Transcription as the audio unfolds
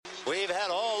We've had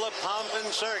all the pomp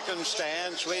and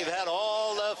circumstance. We've had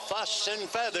all the fuss and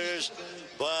feathers.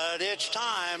 But it's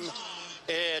time.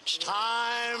 It's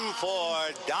time for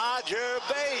Dodger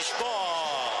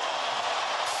baseball.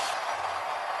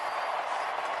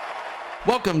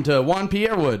 Welcome to Juan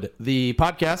Pierrewood, the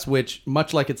podcast which,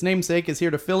 much like its namesake, is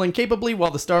here to fill in capably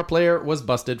while the star player was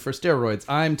busted for steroids.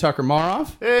 I'm Tucker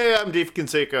Maroff. Hey, I'm Dave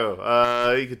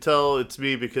Canseco. You can tell it's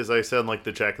me because I sound like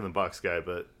the Jack in the Box guy,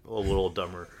 but a little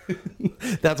dumber.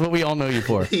 That's what we all know you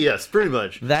for. Yes, pretty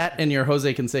much. That and your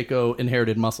Jose Canseco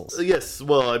inherited muscles. Yes,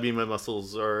 well, I mean, my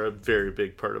muscles are a very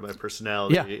big part of my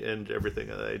personality and everything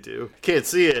that I do. Can't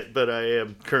see it, but I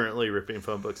am currently ripping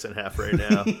phone books in half right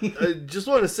now. I just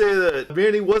want to say that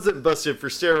Manny wasn't busted for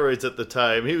steroids at the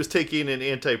time. He was taking an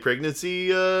anti-pregnancy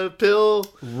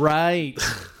pill. Right.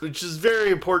 Which is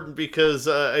very important because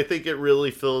I think it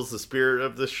really fills the spirit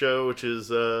of the show, which is...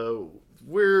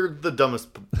 we're the dumbest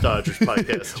Dodgers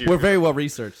podcast here. We're very well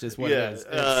researched, is what it is.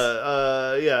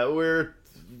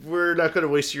 We're not going to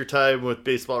waste your time with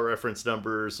baseball reference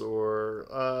numbers or...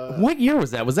 What year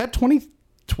was that? Was that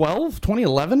 2012,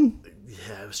 2011?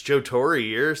 Yeah, it was Joe Torre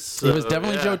years. So, it was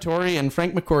definitely Joe Torre and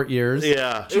Frank McCourt years.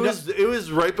 Yeah, it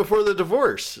was right before the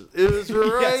divorce. It was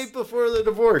right before the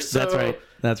divorce. So,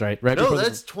 That's right. No,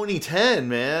 that's 2010,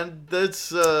 man.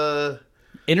 That's...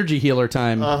 Energy healer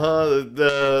time.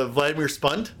 The Vladimir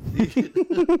Spunt.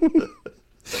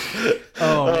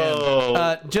 Oh,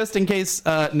 man. Just in case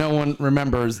no one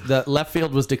remembers, the left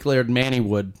field was declared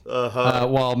Mannywood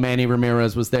while Manny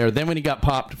Ramirez was there. Then when he got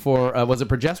popped for, was it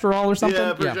progesterol or something?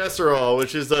 Yeah, progesterol,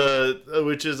 which is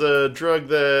a drug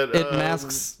that... It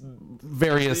masks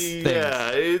various things. Yeah,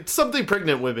 it's something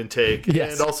pregnant women take.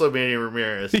 Yes. And also Manny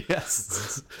Ramirez.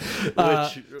 Yes.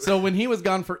 So when he was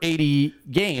gone for 80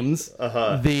 games,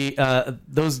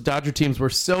 those Dodger teams were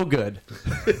so good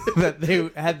that they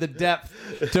had the depth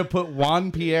to put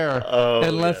Juan Pierre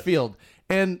in left field.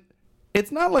 And it's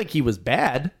not like he was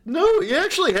bad. No, he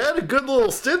actually had a good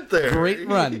little stint there. Great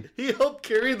run. He helped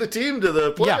carry the team to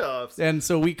the playoffs. Yeah. And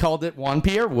so we called it Juan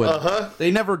Pierrewood.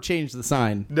 They never changed the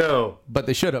sign. No. But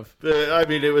they should have. I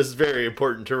mean, it was very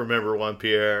important to remember Juan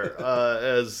Pierre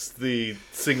as the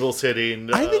singles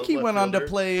hitting I think he went on to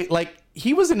play,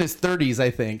 he was in his 30s, I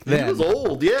think. Then. He was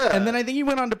old, yeah. And then I think he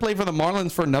went on to play for the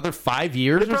Marlins for another 5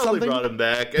 years or something. They probably brought him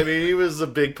back. I mean, he was a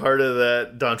big part of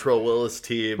that Dontrell Willis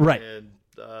team. Right. And,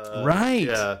 right.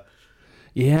 Yeah.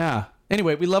 Yeah.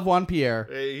 Anyway, we love Juan Pierre.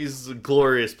 He's a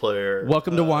glorious player.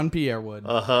 Welcome to Juan Pierrewood.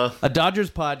 A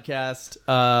Dodgers podcast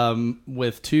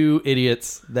with two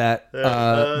idiots that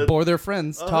bore their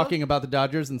friends talking about the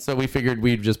Dodgers, and so we figured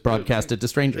we'd just broadcast it to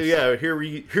strangers. Yeah, here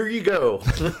you go.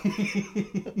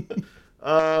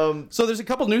 So there's a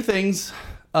couple new things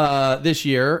this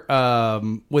year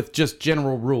with just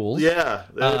general rules. Yeah,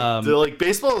 they're like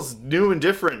baseball's new and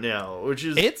different now, which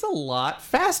is it's a lot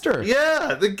faster.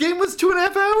 Yeah, the game was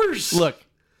 2.5 hours. Look,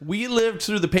 we lived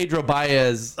through the Pedro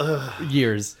Baez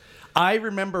years. I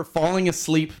remember falling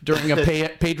asleep during a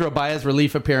Pedro Baez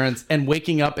relief appearance and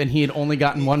waking up and he had only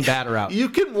gotten one batter out. You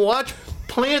can watch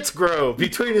plants grow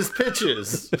between his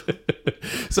pitches.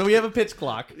 So we have a pitch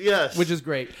clock. Yes, which is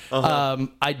great.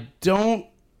 I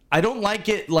don't like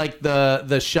it like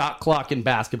the shot clock in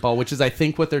basketball, which is I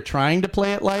think what they're trying to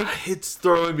play it like. It's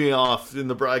throwing me off in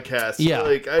the broadcast. Yeah,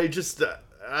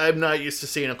 I'm not used to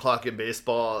seeing a clock in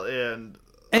baseball, and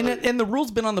the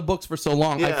rule's been on the books for so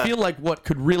long. Yeah. I feel like what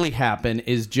could really happen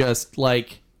is just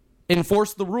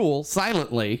enforce the rule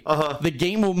silently. The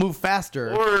game will move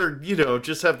faster. Or,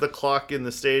 just have the clock in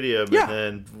the stadium and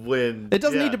then when... It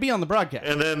doesn't need to be on the broadcast.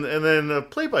 And then a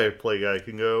play-by-play guy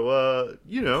can go,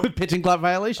 pitching clock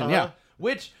violation,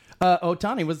 Which,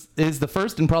 Ohtani is the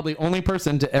first and probably only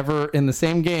person to ever, in the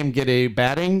same game, get a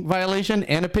batting violation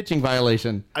and a pitching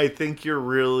violation. I think you're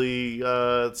really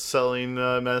selling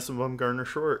Madison Bumgarner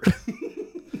short.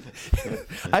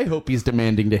 I hope he's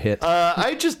demanding to hit.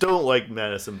 I just don't like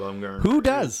Madison Bumgarner. Who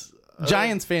does?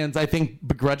 Giants fans, I think,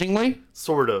 begrudgingly.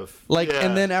 Sort of.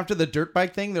 And then after the dirt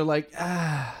bike thing, they're like,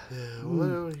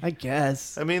 I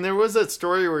guess. I mean, there was that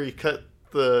story where he cut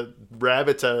the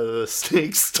rabbits out of the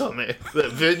snake's stomach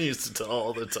that Vin used to tell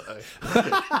all the time.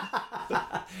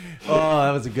 Oh,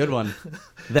 that was a good one.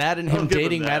 That and him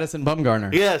dating Madison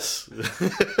Bumgarner. Yes.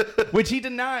 Which he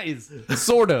denies,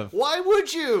 sort of. Why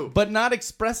would you? But not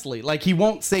expressly. He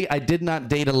won't say, I did not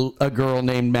date a girl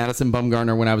named Madison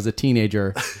Bumgarner when I was a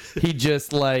teenager. He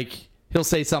just, he'll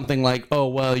say something like, oh,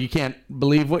 well, you can't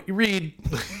believe what you read.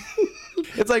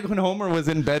 It's like when Homer was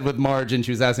in bed with Marge and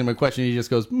she was asking him a question, he just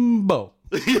goes, Bo.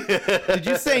 Did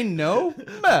you say no?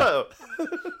 Bo.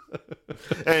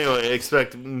 Anyway,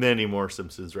 expect many more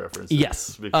Simpsons references.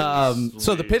 Yes.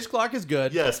 So the pitch clock is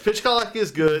good. Yes, pitch clock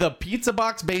is good. The pizza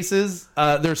box bases,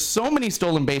 there's so many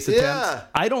stolen base attempts.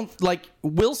 I don't like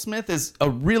Will Smith is a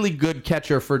really good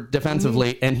catcher for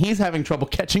defensively, and he's having trouble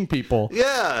catching people.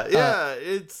 Yeah.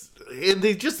 And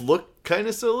they just look kind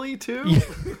of silly too. Yeah.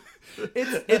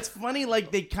 It's funny,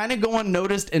 like they kind of go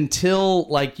unnoticed until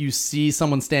like you see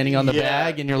someone standing on the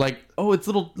bag, and you're like, oh, it's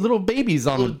little babies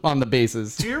on the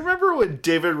bases. Do you remember when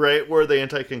David Wright wore the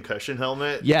anti-concussion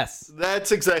helmet? Yes,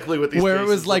 that's exactly what these. Where it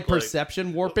was like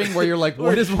perception warping, where you're like,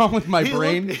 what is wrong with my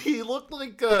brain? He looked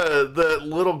like the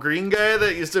little green guy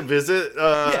that used to visit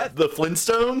the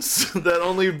Flintstones that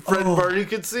only Fred and Barney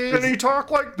could see. And he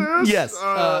talked like this. Yes.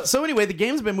 So anyway, the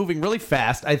game's been moving really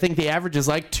fast. I think the average is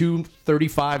like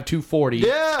 235, 240.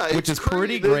 Yeah, which is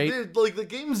pretty great. Like the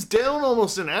game's down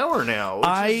almost an hour now.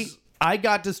 I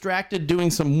got distracted doing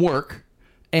some work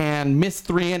and missed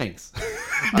 3 innings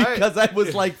because I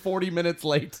was like 40 minutes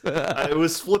late. I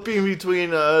was flipping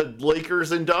between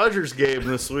Lakers and Dodgers game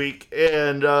this week,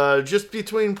 and just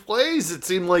between plays, it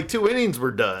seemed like 2 innings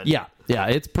were done. Yeah,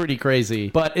 it's pretty crazy,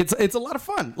 but it's a lot of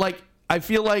fun. Like, I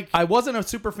feel like I wasn't a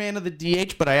super fan of the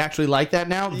DH, but I actually like that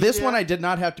now. This one I did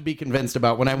not have to be convinced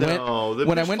about when I went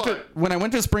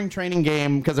to a spring training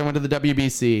game because I went to the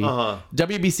WBC.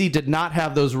 WBC did not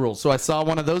have those rules, so I saw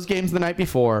one of those games the night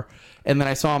before, and then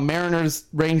I saw a Mariners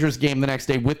Rangers game the next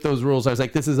day with those rules. I was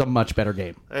like, this is a much better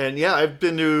game. And yeah, I've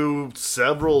been to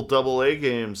several AA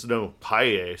games, high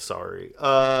A, sorry,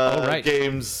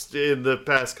 games in the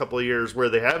past couple of years where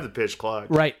they have the pitch clock.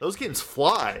 Right, those games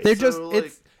fly.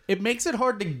 It makes it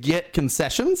hard to get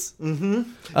concessions. Mm-hmm.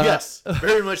 Yes,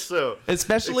 very much so.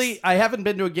 Especially, I haven't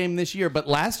been to a game this year, but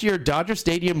last year, Dodger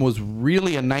Stadium was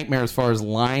really a nightmare as far as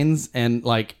lines. And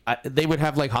like they would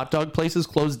have like hot dog places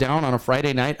closed down on a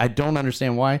Friday night. I don't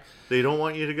understand why. They don't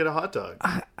want you to get a hot dog.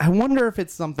 I wonder if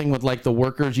it's something with like the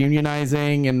workers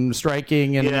unionizing and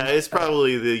striking. And yeah, it's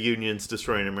probably the unions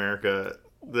destroying America.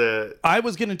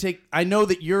 I know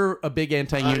that you're a big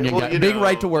anti-union guy, big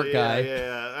right-to-work guy.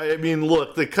 Yeah. I mean,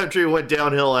 look, the country went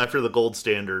downhill after the gold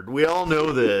standard. We all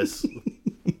know this.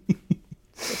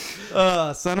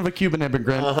 Son of a Cuban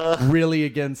immigrant, really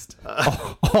against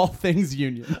all things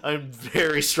union. I'm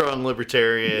very strong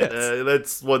libertarian. Yes.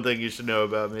 That's one thing you should know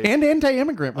about me. And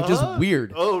anti-immigrant, which is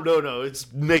weird. Oh, no. It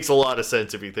makes a lot of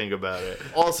sense if you think about it.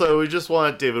 Also, we just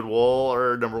want David Wohl,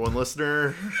 our #1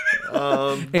 listener.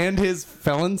 And his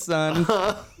felon son,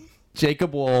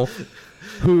 Jacob Wohl,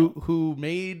 who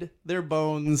made their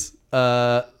bones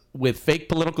with fake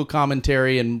political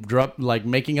commentary and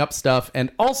making up stuff,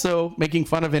 and also making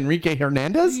fun of Enrique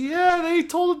Hernandez. Yeah, they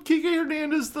told him Kike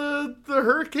Hernandez the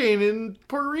hurricane in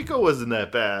Puerto Rico wasn't that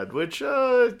bad, which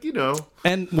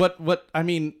And what I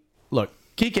mean, look,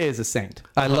 Kike is a saint.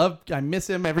 I miss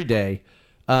him every day.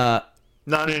 Not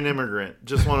an immigrant.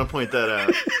 Just want to point that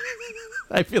out.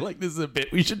 I feel like this is a bit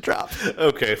we should drop.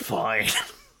 Okay, fine.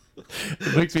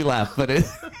 It makes me laugh, but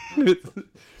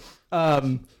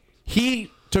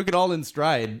he took it all in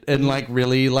stride and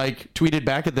really tweeted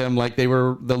back at them like they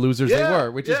were the losers they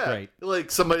were, which is great. Like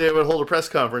somebody would hold a press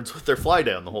conference with their fly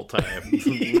down the whole time,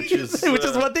 which is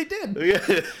what they did.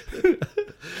 Yeah.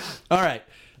 All right.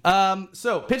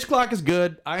 So pitch clock is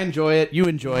good. I enjoy it. You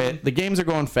enjoy it. The games are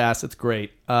going fast. It's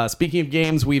great. Speaking of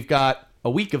games, we've got a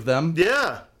week of them.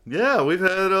 Yeah, we've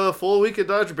had a full week of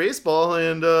Dodger baseball,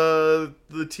 and the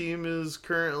team is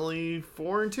currently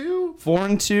 4-2.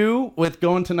 4-2 with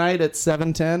going tonight at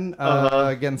 7:10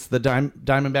 against the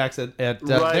Diamondbacks at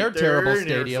their terrible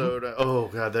stadium. Minnesota. Oh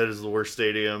god, that is the worst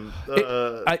stadium.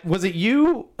 Was it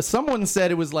you? Someone said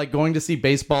it was like going to see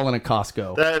baseball in a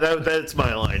Costco. That's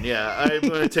my line. Yeah, I'm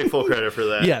going to take full credit for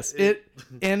that. Yes, it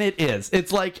is.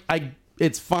 It's like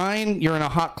it's fine. You're in a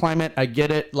hot climate. I get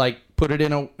it. Like, put it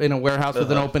in a warehouse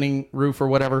with an opening roof or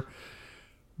whatever.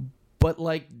 But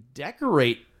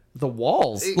decorate the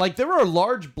walls. There are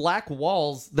large black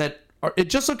walls that it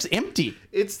just looks empty.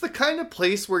 It's the kind of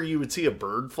place where you would see a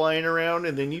bird flying around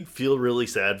and then you'd feel really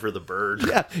sad for the bird.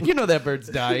 Yeah, you know that bird's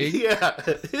dying. Yeah,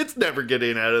 it's never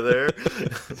getting out of there.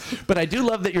 But I do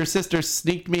love that your sister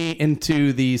sneaked me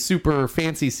into the super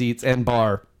fancy seats and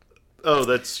bar. Oh,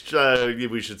 that's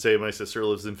we should say my sister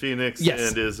lives in Phoenix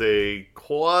and is a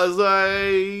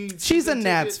quasi. She's a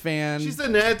Nats fan. She's a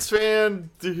Nats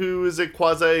fan who is a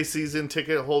quasi season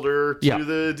ticket holder to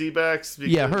the D-backs.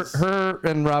 Yeah, her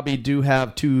and Robbie do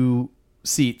have 2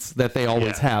 seats that they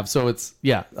always have, so it's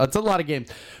a lot of games.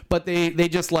 But they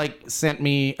just sent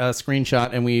me a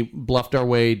screenshot and we bluffed our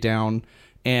way down,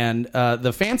 and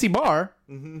the fancy bar.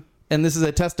 Mm-hmm. And this is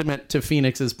a testament to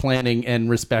Phoenix's planning and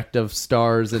respect of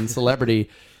stars and celebrity,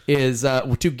 is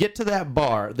to get to that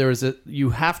bar,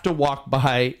 you have to walk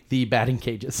by the batting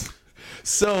cages.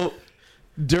 So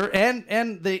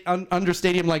and the under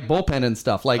stadium like bullpen and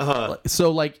stuff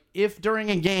so like if during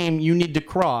a game you need to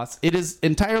cross, it is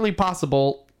entirely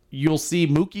possible you'll see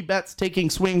Mookie Betts taking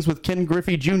swings with Ken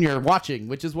Griffey Jr. watching,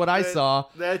 which is what I saw.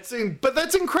 But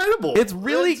that's incredible.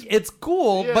 It's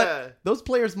cool, yeah. but those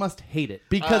players must hate it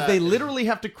because they literally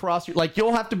have to cross you. Like,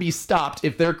 you'll have to be stopped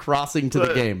if they're crossing to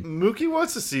the game. Mookie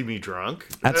wants to see me drunk.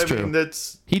 That's true.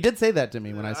 He did say that to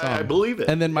me when I saw him. I believe it.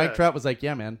 And then Mike Trout was like,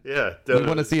 yeah, man. Yeah. We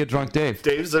want to see a drunk Dave.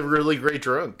 Dave's a really great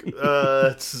drunk.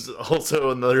 It's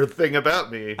also another thing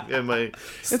about me and my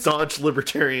staunch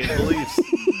libertarian beliefs.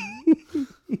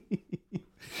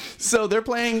 So they're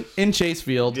playing in Chase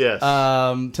Field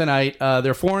tonight.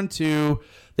 They're 4-2.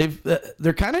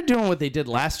 They're kind of doing what they did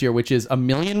last year, which is a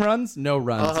million runs, no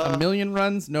runs. A million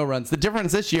runs, no runs. The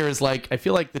difference this year is I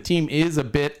feel like the team is a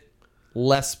bit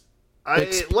less.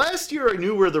 Last year I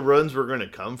knew where the runs were going to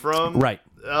come from. Right.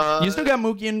 You still got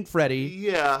Mookie and Freddie.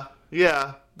 Yeah.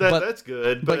 That's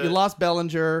good. But you lost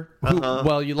Bellinger.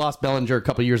 You lost Bellinger a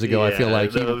couple years ago, I feel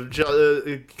like.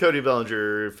 Cody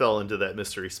Bellinger fell into that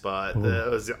mystery spot.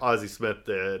 That was Ozzie Smith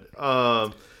did.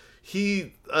 I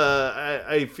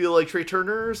feel like Trey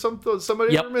Turner or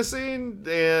somebody were missing.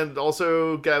 And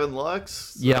also Gavin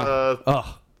Lux. Yeah.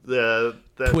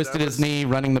 Twisted his knee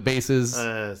running the bases.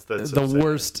 That's the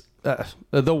worst.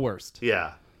 The worst.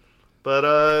 Yeah. But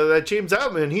that James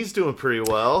Outman, he's doing pretty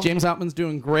well. James Outman's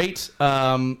doing great.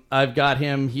 I've got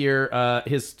him here.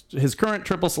 His current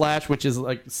triple slash, which is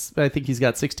I think he's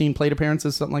got 16 plate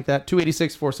appearances, something like that.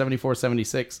 286, 474,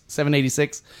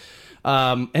 786.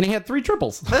 And he had 3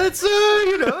 triples. That's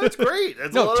that's great.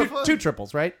 That's a lot of fun. 2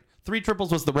 triples, right? 3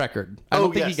 triples was the record. I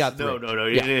don't think he got 3. No,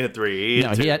 he didn't hit 3.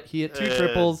 He had 2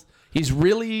 triples. He's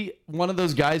really one of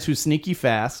those guys who's sneaky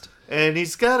fast. And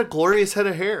he's got a glorious head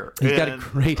of hair. He's got a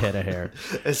great head of hair.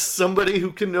 As somebody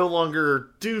who can no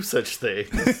longer do such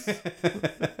things.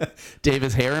 Dave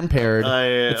is hair impaired.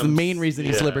 It's the main reason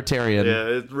he's libertarian.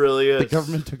 Yeah, it really is. The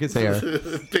government took his hair.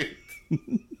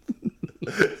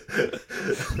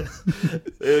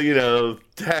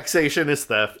 Taxation is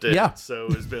theft. And so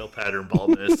is male pattern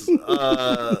baldness.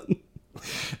 So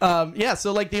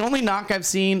the only knock I've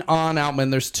seen on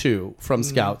Outman, there's 2 from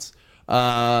scouts.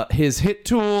 His hit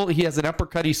tool, he has an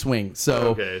uppercutty swing.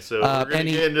 So we're going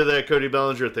to get into that Cody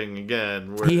Bellinger thing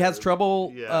again. He has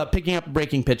trouble picking up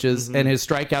breaking pitches, and his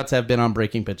strikeouts have been on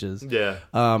breaking pitches. Yeah.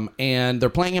 And they're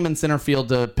playing him in center field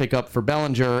to pick up for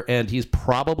Bellinger, and he's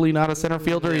probably not a center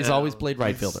fielder. He's always played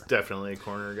right fielder. Definitely a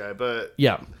corner guy, but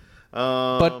yeah.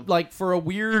 But for a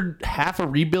weird half a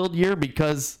rebuild year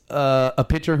because a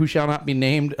pitcher who shall not be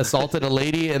named assaulted a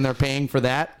lady and they're paying for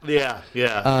that. Yeah.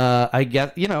 I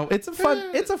guess it's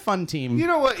a fun team. You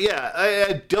know what? Yeah,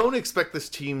 I don't expect this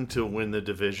team to win the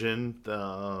division.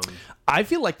 I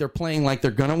feel like they're playing like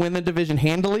they're gonna win the division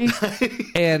handily,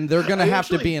 and they're gonna have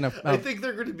to be in a. I think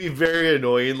they're going to be very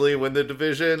annoyingly win the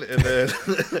division, and then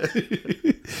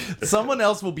someone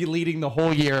else will be leading the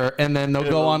whole year, and then they'll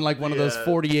go on one of those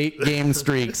 48 game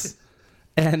streaks.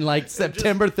 And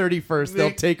September 31st,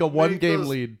 they'll take a 1-game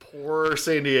lead. Poor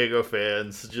San Diego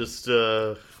fans, just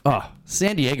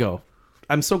San Diego.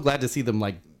 I'm so glad to see them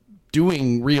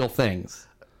doing real things.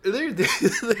 They're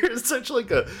such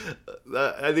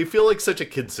they feel like such a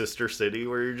kid sister city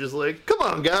where you're just come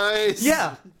on, guys.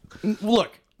 Yeah.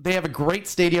 Look, they have a great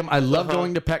stadium. I love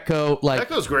going to Petco.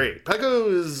 Petco's great.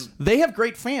 They have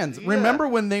great fans. Yeah. Remember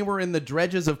when they were in the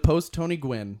dredges of post Tony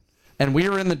Gwynn? And we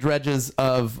were in the dredges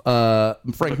of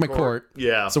Frank McCourt.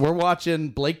 Yeah. So we're watching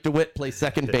Blake DeWitt play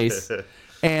second base.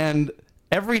 And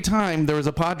every time there was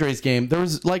a Padres game, there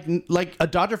was like a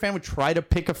Dodger fan would try to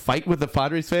pick a fight with a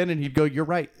Padres fan, and he'd go, "You're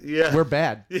right. Yeah. We're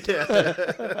bad."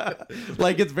 Yeah.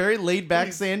 It's very laid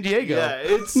back San Diego. Yeah,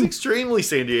 it's extremely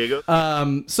San Diego.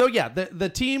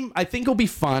 The team I think will be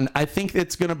fun. I think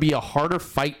it's going to be a harder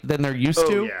fight than they're used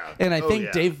to. Yeah. And I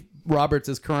think Dave Roberts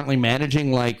is currently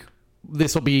managing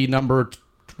this will be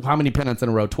how many pennants in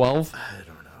a row? 12? I don't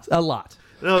know. A lot.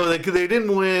 No, they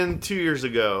didn't win 2 years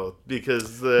ago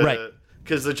because the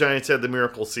Giants had the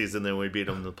miracle season, then we beat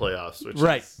them in the playoffs, which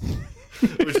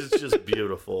is just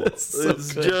beautiful. It's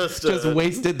just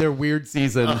wasted their weird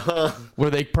season where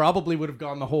they probably would have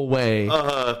gone the whole way.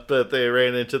 But they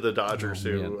ran into the Dodgers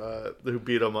who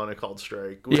beat them on a called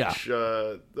strike, which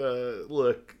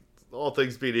look, all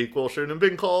things being equal, shouldn't have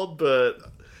been called, but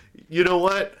you know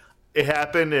what? it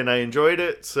happened, and I enjoyed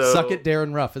it. So Suck it,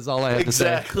 Darren Ruff is all I have to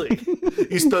say. Exactly.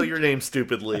 You spell your name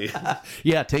stupidly.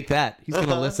 Yeah, take that. He's going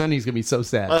to listen. He's going to be so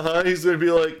sad. He's going to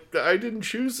be like, I didn't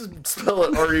choose to spell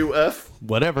it RUF.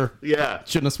 Whatever. Yeah.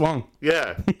 Shouldn't have swung.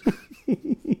 Yeah.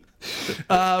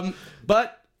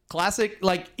 But classic,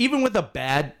 like, even with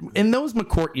in those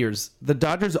McCourt years, the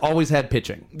Dodgers always had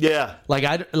pitching. Yeah.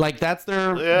 That's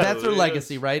their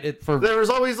legacy, right? There was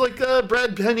always like a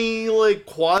Brad Penny, like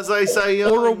quasi Cy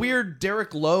Young. Or a weird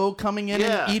Derek Lowe coming in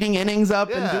and eating innings up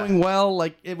and doing well.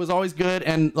 Like, it was always good.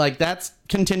 And like, that's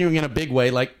continuing in a big way.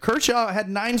 Like, Kershaw had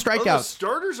 9 strikeouts. The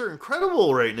starters are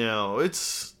incredible right now.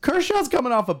 Kershaw's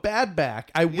coming off a bad back.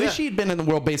 I wish he'd been in the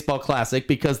World Baseball Classic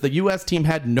because the U.S. team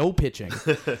had no pitching.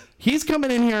 He's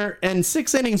coming in here and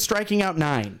 6 innings, striking out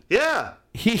 9. Yeah.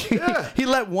 He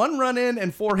let 1 run in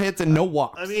and 4 hits and no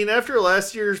walks. I mean, after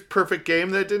last year's perfect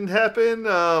game that didn't happen,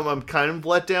 I'm kind of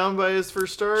let down by his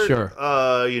first start. Sure.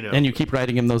 And you keep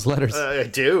writing him those letters. I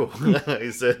do. I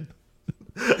said,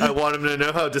 I want him to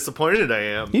know how disappointed I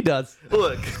am. He does.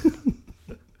 Look,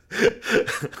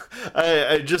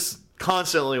 I just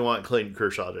constantly want Clayton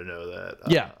Kershaw to know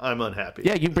that. I'm unhappy.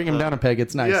 Yeah, you bring him down a peg.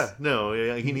 It's nice.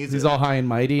 He needs. He's all high and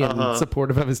mighty and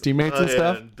supportive of his teammates and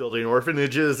stuff. And building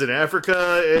orphanages in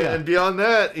Africa, and beyond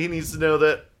that, he needs to know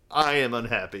that I am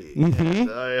unhappy. And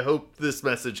I hope this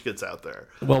message gets out there.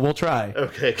 Well, we'll try.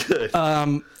 Okay, good.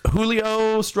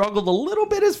 Julio struggled a little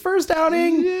bit his first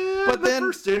outing, but then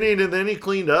first inning, and then he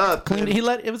cleaned up.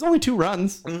 It was only 2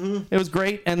 runs. It was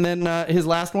great, and then his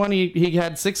last one, he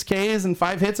had 6 Ks and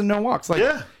 5 hits and no walks.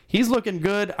 He's looking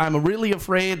good. I'm really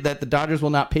afraid that the Dodgers will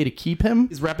not pay to keep him.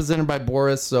 He's represented by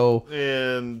Boris, so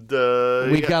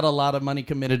we've got a lot of money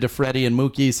committed to Freddie and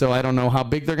Mookie, so I don't know how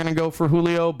big they're going to go for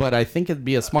Julio, but I think it'd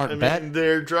be a smart bet.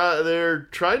 They're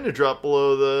trying to drop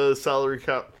below the salary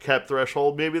cap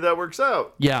threshold. Maybe that works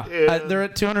out. Yeah, they're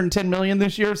at $210 million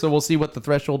this year, so we'll see what the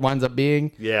threshold winds up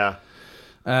being. Yeah.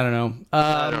 I don't know.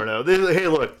 I don't know. Hey,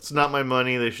 look, it's not my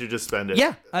money. They should just spend it.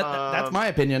 Yeah, that's my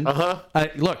opinion.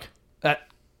 Look.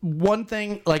 One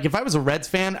thing, like, if I was a Reds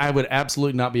fan, I would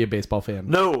absolutely not be a baseball fan.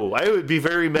 No, I would be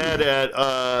very mad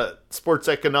at sports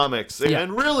economics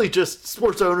and really just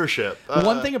sports ownership.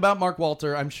 One thing about Mark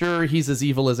Walter, I'm sure he's as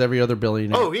evil as every other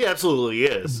billionaire. Oh, he absolutely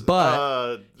is.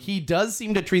 But he does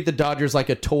seem to treat the Dodgers like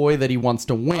a toy that he wants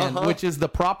to win, which is the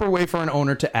proper way for an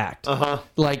owner to act.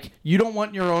 Like, you don't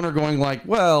want your owner going like,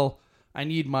 well, I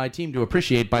need my team to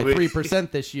appreciate by 3%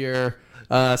 this year.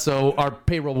 So our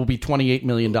payroll will be $28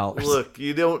 million. Look,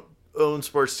 you don't own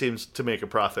sports teams to make a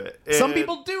profit. And some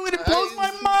people do, and it blows my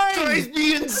mind. It drives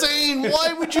me insane.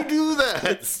 Why would you do that?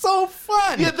 It's so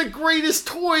fun. You have the greatest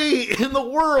toy in the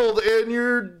world, and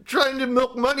you're trying to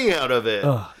milk money out of it.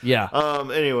 Yeah.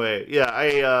 Anyway,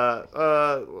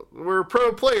 we're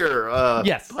pro player.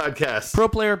 Yes. Podcast.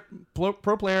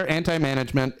 Pro player,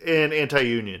 anti-management, and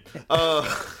anti-union.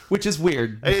 Which is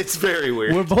weird. It's very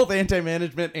weird. We're both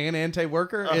anti-management and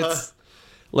anti-worker.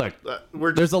 Look,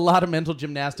 there's a lot of mental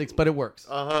gymnastics, but it works.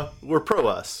 We're pro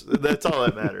us. That's all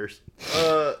that matters.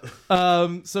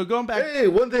 So going back. Hey,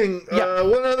 one thing.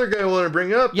 One other guy I want to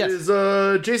bring up is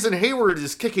Jason Hayward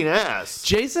is kicking ass.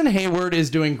 Jason Hayward is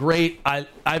doing great.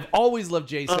 I've always loved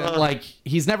Jason. Like,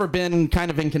 he's never been kind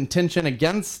of in contention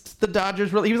against the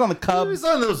Dodgers. Really, he was on the Cubs.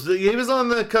 He was on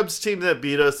the Cubs team that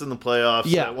beat us in the playoffs.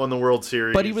 That won the World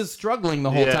Series. But he was struggling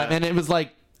the whole time, and it was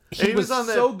like. He was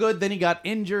so good, then he got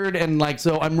injured, and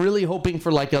so I'm really hoping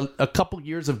for like a couple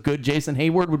years of good Jason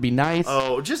Hayward would be nice.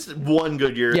 Oh, just one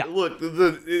good year. Yeah. Look,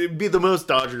 it'd be the most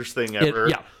Dodgers thing ever.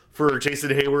 For Jason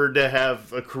Hayward to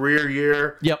have a career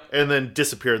year, and then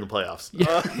disappear in the playoffs.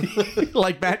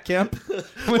 Like Matt Kemp,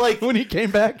 when he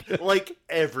came back. Like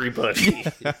everybody.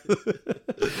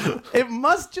 It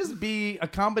must just be a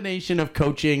combination of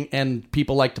coaching and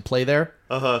people like to play there.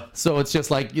 So it's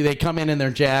just like they come in and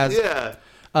they're jazzed. Yeah.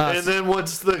 And then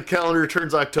once the calendar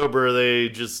turns October, they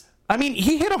just... I mean,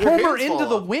 he hit a homer into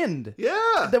the wind.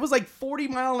 Yeah. That was like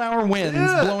 40-mile-an-hour winds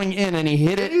blowing in, and he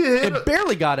hit it. It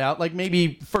barely got out, like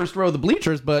maybe first row of the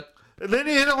bleachers, but... And then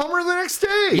he hit a homer the next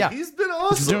day. Yeah. He's been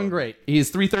awesome. He's doing great. He's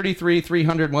 333,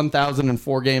 300, 1,000 in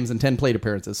 4 games and 10 plate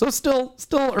appearances. So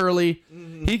still early.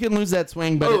 He can lose that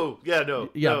swing, but...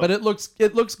 but it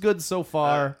looks good so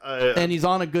far. And he's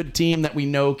on a good team that we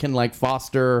know can like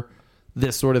foster...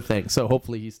 this sort of thing. So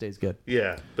hopefully he stays good.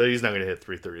 Yeah, but he's not going to hit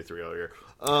 333 all year.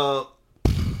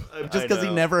 Just because he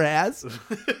never has?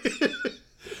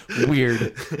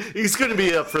 Weird. He's going to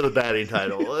be up for the batting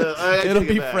title. It'll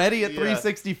be Freddie at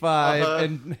 365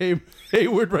 and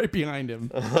Hayward right behind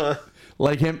him.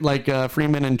 Like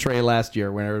Freeman and Trey last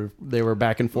year, where they were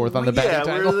back and forth on the batting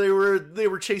title. Where they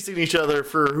were chasing each other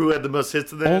for who had the most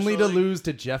hits in the only to lose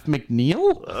to Jeff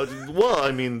McNeil. Well,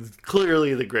 I mean,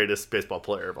 clearly the greatest baseball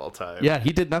player of all time. Yeah,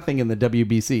 he did nothing in the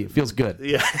WBC. It feels good.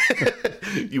 Yeah,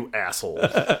 you asshole.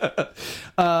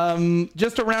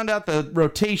 Just to round out the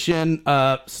rotation,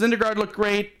 Syndergaard looked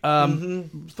great.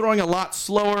 Throwing a lot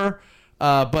slower.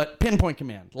 But pinpoint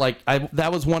command,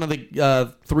 that was one of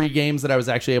the 3 games that I was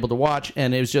actually able to watch,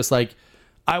 and it was just like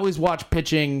I always watch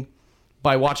pitching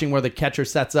by watching where the catcher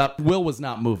sets up. Will was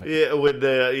not moving. Yeah,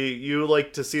 you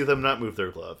like to see them not move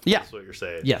their glove? Yeah, that's what you're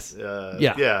saying. Yes.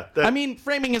 Yeah. I mean,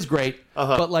 framing is great,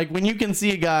 but when you can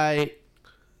see a guy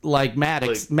like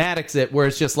Maddox it, where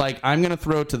it's just like I'm going to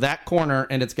throw to that corner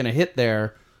and it's going to hit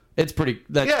there. It's pretty.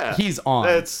 He's on.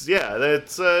 That's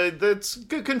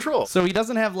good control. So he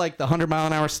doesn't have the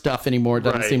 100-mile-an-hour stuff anymore. It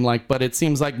doesn't seem like, but it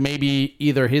seems like maybe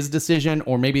either his decision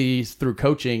or maybe through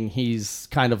coaching, he's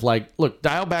kind of look,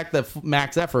 dial back the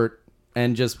max effort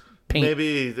and just paint.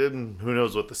 Maybe who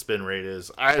knows what the spin rate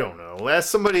is? I don't know. Ask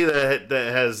somebody that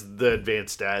has the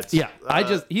advanced stats. Yeah,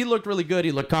 he looked really good.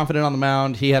 He looked confident on the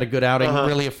mound. He had a good outing,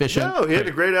 really efficient. No, he had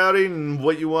a great outing.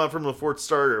 What you want from a fourth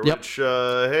starter? Yep. Which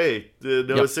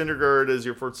Noah Syndergaard as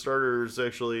your fourth starter is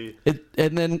actually.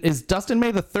 And then is Dustin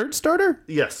May the third starter?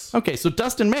 Yes. Okay, so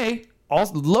Dustin May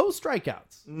also low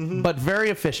strikeouts, but very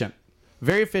efficient.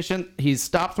 Very efficient. He's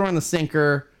stopped throwing the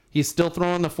sinker. He's still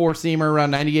throwing the 4-seamer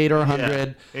around 98 or 100. Yeah.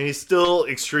 And he's still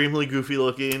extremely goofy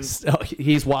looking.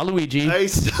 He's Waluigi. I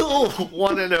still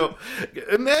want to know.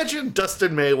 Imagine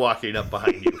Dustin May walking up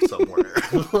behind you somewhere.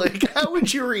 How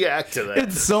would you react to that?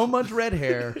 It's so much red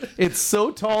hair. It's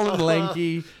so tall and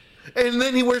lanky. And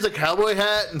then he wears a cowboy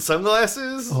hat and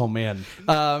sunglasses. Oh, man.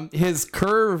 His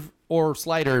curve or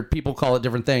slider, people call it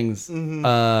different things.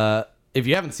 If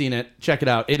you haven't seen it, check it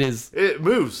out. It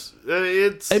moves.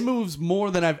 It moves more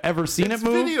than I've ever seen it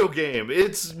move. It's a video game.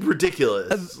 It's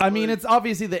ridiculous. I mean, it's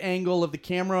obviously the angle of the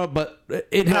camera, but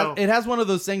it has one of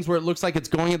those things where it looks like it's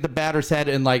going at the batter's head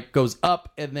and goes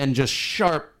up and then just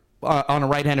sharp on a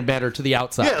right-handed batter to the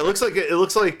outside. Yeah, it looks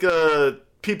like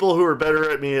people who are better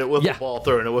at me at wiffle ball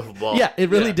throwing a wiffle ball. Yeah, it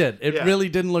really did. It really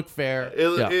didn't look fair.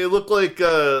 It looked like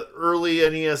early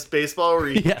NES baseball where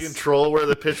you can control where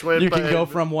the pitch went. You can go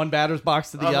from one batter's box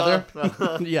to the other.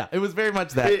 Yeah, it was very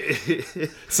much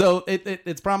that. So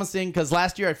it's promising because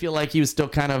last year I feel like he was still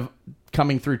kind of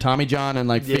coming through Tommy John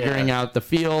and figuring out the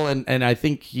feel, and I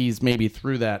think he's maybe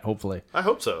through that, hopefully. I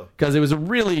hope so. Because it was a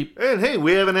really... And hey,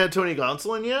 we haven't had Tony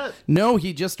Gonsolin yet? No,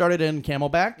 he just started in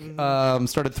Camelback,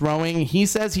 started throwing. He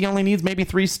says he only needs maybe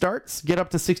 3 starts, get up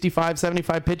to 65,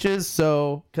 75 pitches,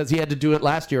 so because he had to do it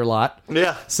last year a lot.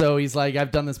 Yeah. So he's like,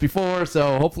 I've done this before,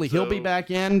 so hopefully he'll be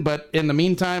back in, but in the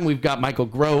meantime, we've got Michael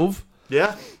Grove.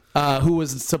 Yeah. Who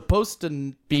was supposed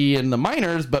to be in the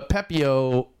minors, but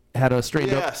Pepio had a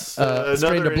strained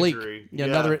oblique. Injury. Yeah,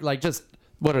 another just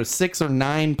what are 6 or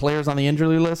 9 players on the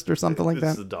injury list or something like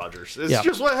that. It's the Dodgers. It's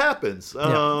just what happens.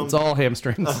 It's all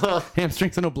hamstrings,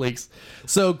 hamstrings and obliques.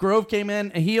 So Grove came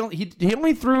in and he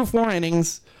only threw 4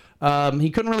 innings. He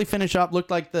couldn't really finish up.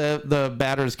 Looked like the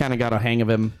batters kind of got a hang of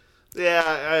him.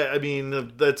 Yeah, I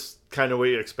mean that's kind of what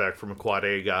you expect from a quad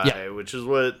A guy, which is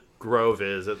what Grove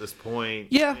is at this point.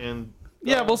 Yeah, and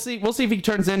we'll see. We'll see if he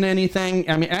turns into anything.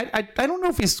 I mean, I don't know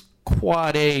if he's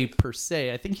quad A per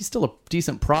se. I think he's still a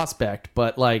decent prospect,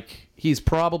 but he's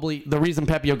probably the reason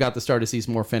Pepio got the start is he's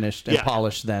more finished and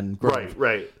polished than Grove.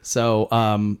 Right. So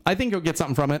I think he'll get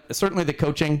something from it. Certainly the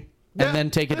coaching, and then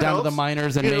take it down to the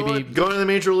minors and maybe go to the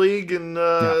major league and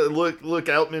look.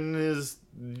 Outman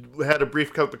had a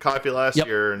brief cup of coffee last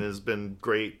year and has been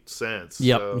great since.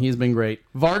 Yep, so. He's been great.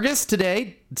 Vargas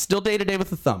today, still day-to-day with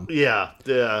the thumb. Yeah.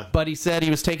 But he said he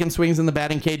was taking swings in the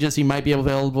batting cages. He might be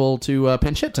available to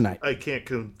pinch hit tonight. I can't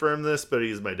confirm this, but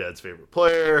he's my dad's favorite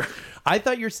player. I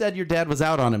thought you said your dad was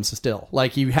out on him still.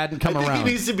 He hadn't come around.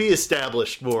 He needs to be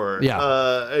established more. Yeah.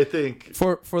 I think.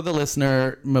 For the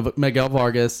listener, Miguel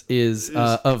Vargas is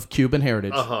of Cuban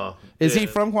heritage. Is he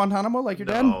from Guantanamo like your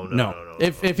dad? No.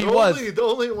 If he was... The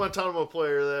only Guantanamo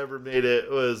player that ever made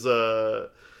it was the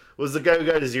guy who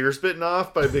got his ears bitten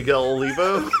off by Miguel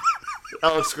Olivo.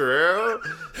 Alex Guerrero.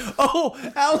 Oh,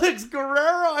 Alex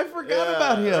Guerrero! I forgot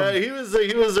about him. He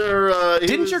was our.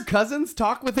 Didn't your cousins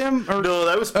talk with him? No,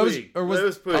 that was Puig. That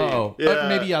was Puig. Oh, yeah.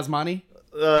 Maybe Yasmani.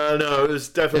 No, it was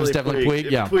definitely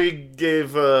Puig. Yeah, Puig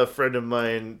gave a friend of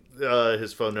mine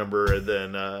his phone number, and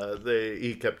then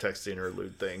he kept texting her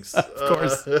lewd things. Of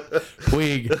course,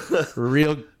 Puig,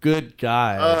 real good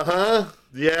guy.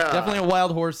 Yeah, definitely a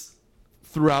wild horse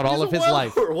throughout all of his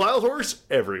life. Wild horse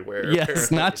everywhere. Yes,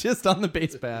 apparently. not just on the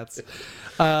base paths.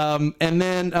 And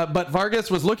then, but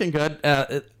Vargas was looking good.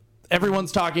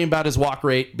 Everyone's talking about his walk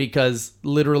rate because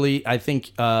literally, I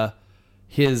think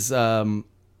his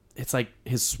it's like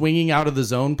his swinging out of the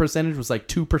zone percentage was like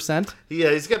 2%.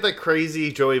 Yeah, he's got that crazy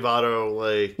Joey Votto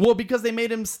like. Well, because they made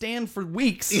him stand for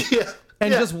weeks. Yeah.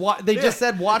 And just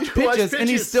said watch pitches, and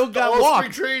he still got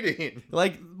walked. Trading.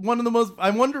 Like one of the most.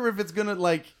 I wonder if it's gonna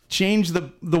like change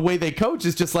the way they coach.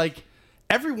 Is just like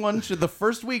everyone should the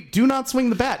first week do not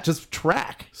swing the bat, just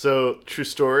track. So true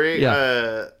story.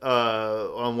 Yeah.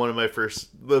 On one of the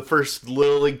first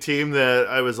little league team that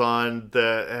I was on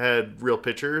that had real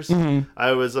pitchers,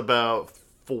 I was about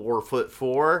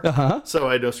 4'4", so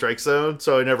I had no strike zone,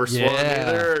 so I never swung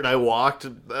either, and I walked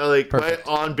like my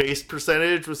on base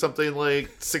percentage was something like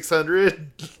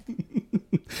 600.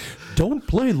 Don't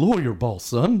play lawyer ball,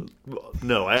 son.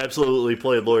 No, I absolutely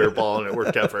played lawyer ball, and it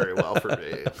worked out very well for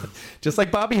me. Just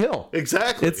like Bobby Hill.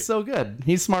 Exactly. It's so good.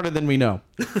 He's smarter than we know.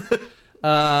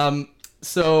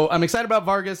 So I'm excited about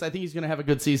Vargas. I think he's going to have a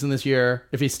good season this year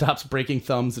if he stops breaking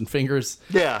thumbs and fingers.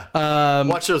 Yeah.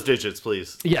 Watch those digits,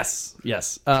 please. Yes.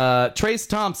 Trace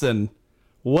Thompson,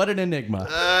 what an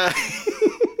enigma.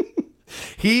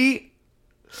 We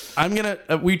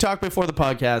talked before the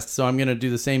podcast, so I'm going to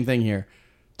do the same thing here.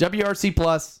 WRC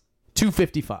plus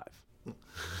 255.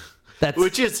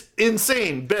 Which is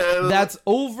insane. That's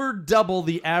over double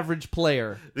the average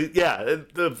player. Yeah,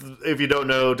 if you don't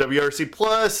know, WRC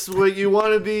plus, what you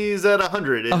want to be is at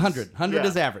 100. 100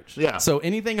 is average. Yeah. So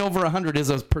anything over 100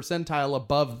 is a percentile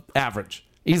above average.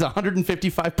 He's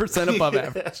 155% above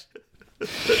average.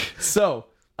 So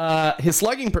his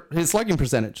slugging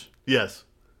percentage. Yes.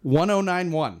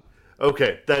 1091.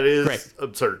 Okay, that is great.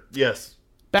 Absurd. Yes.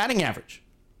 Batting average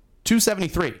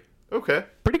 273. Okay,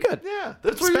 pretty good. Yeah,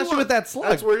 that's where especially with that slug.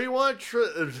 That's where you want.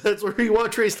 That's where you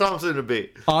want Trace Thompson to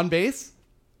be. On base,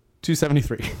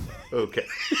 273. Okay,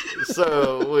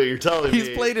 so what you're telling me he's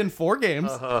played in 4 games.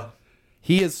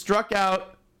 He has struck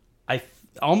out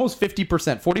almost 50%,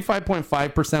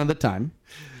 45.5% of the time.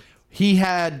 He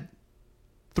had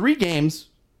 3 games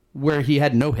where he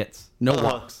had no hits, no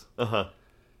walks.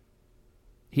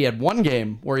 He had 1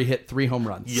 game where he hit 3 home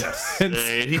runs. Yes, and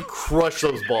he crushed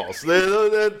those balls.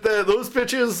 Those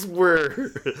pitches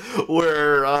were.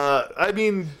 I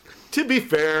mean, to be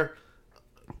fair,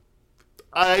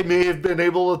 I may have been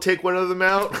able to take one of them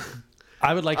out.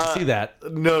 I would like to see that.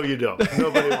 No, you don't.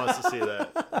 Nobody wants to see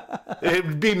that.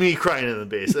 It'd be me crying in the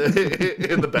base,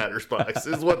 in the batter's box,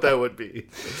 is what that would be.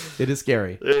 It is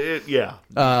scary. Yeah.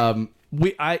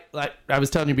 I was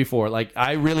telling you before, like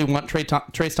I really want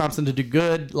Trace Thompson to do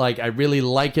good. Like I really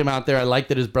like him out there. I like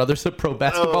that his brother's a pro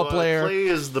basketball player. Clay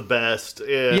is the best.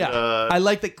 And, I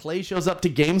like that Clay shows up to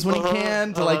games when he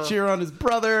can to like cheer on his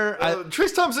brother.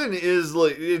 Trace Thompson is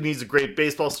like, and he's a great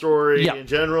baseball story in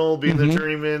general, being the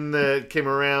journeyman that came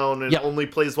around and only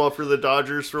plays well for the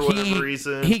Dodgers for whatever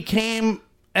reason. He came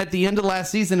at the end of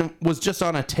last season and was just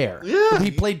on a tear. Yeah.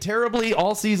 He played terribly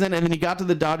all season, and then he got to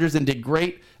the Dodgers and did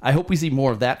great. I hope we see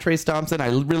more of that Trace Thompson. I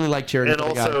really like cheering for the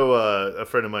guy. And also, a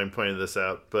friend of mine pointed this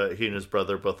out, but he and his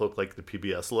brother both look like the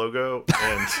PBS logo.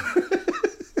 And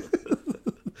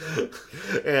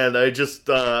and I just,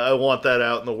 I want that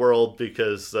out in the world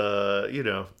because,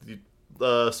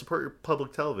 support your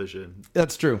public television.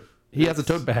 That's true. He has a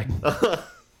tote bag.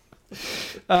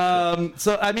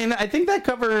 So I mean, I think that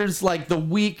covers like the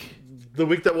week. The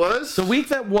week that was? The week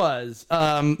that was.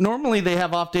 Normally they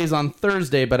have off days on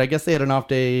Thursday, but I guess they had an off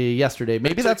day yesterday.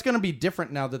 Maybe that's going to be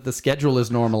different now that the schedule is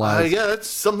normalized. Yeah, that's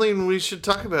something we should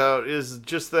talk about. Is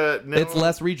just that now, it's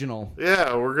less regional.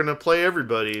 Yeah, we're going to play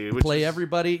everybody.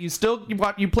 Everybody. You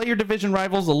play your division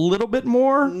rivals a little bit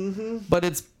more, but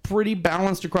it's pretty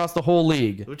balanced across the whole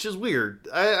league. Which is weird.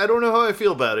 I don't know how I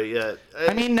feel about it yet.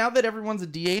 I mean, now that everyone's a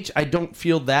DH, I don't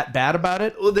feel that bad about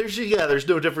it. Well, there's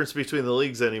no difference between the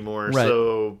leagues anymore. Right.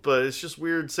 So, but it's just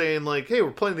weird saying like, hey,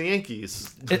 we're playing the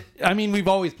Yankees. I mean, we've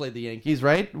always played the Yankees,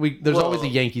 right? There's always a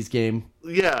Yankees game.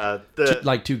 Yeah.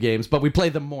 Like 2 games, but we play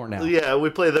them more now. Yeah,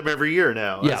 we play them every year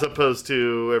now, as opposed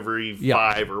to every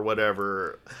 5 or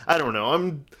whatever. I don't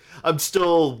know. I'm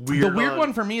still weird. The weird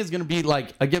one for me is going to be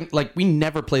like, again, like we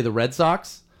never play the Red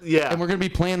Sox. Yeah. And we're going to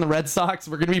be playing the Red Sox.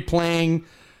 We're going to be playing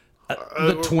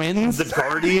the Twins. The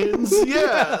Guardians.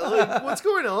 Yeah. Like, what's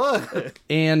going on?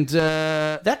 And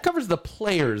that covers the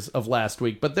players of last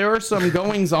week, but there are some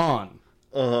goings on.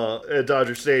 at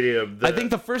Dodger Stadium. I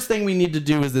think the first thing we need to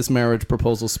do is this marriage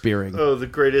proposal spearing. Oh, the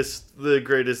greatest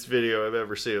video I've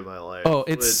ever seen in my life. Oh,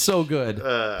 it's so good.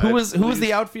 Who was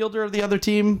the outfielder of the other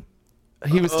team?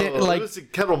 He was it was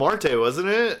Kettle Marte, wasn't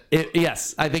it?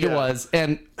 Yes, I think it was.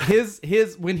 And his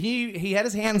when he had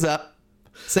his hands up,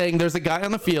 saying there's a guy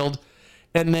on the field,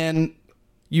 and then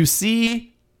you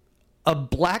see a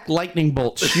black lightning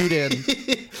bolt shoot in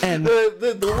and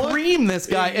cream this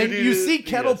guy, and you see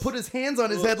Kettle put his hands on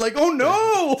his head like, oh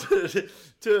no!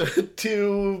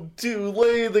 to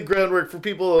lay the groundwork for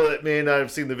people that may not have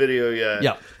seen the video yet.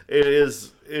 Yeah, it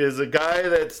is a guy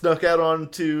that snuck out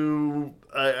onto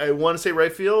I want to say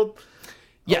right field.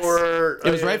 Yes,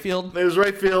 it was right field. It was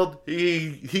right field.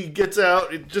 He gets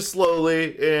out just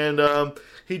slowly, and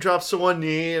he drops to one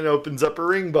knee and opens up a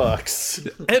ring box.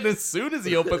 And as soon as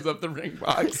he opens up the ring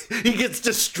box, he gets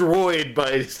destroyed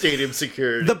by stadium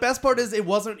security. The best part is it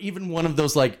wasn't even one of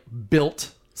those like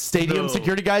built stadium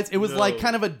security guys. It was like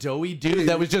kind of a doughy dude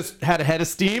that was just had a head of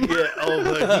steam. Yeah,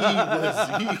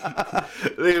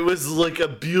 it was like a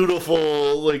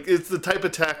beautiful, like, it's the type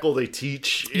of tackle they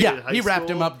teach in high he wrapped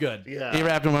school. him up good. Yeah. He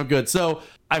wrapped him up good. So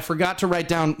I forgot to write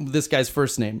down this guy's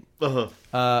first name.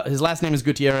 His last name is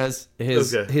Gutierrez.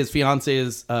 His fiance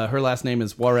is her last name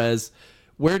is Juarez.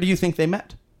 Where do you think they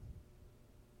met?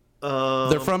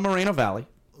 They're from Moreno Valley.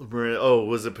 Oh,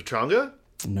 was it Pechanga?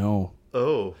 No.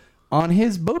 Oh. On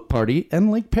his boat party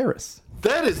in Lake Paris.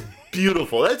 That is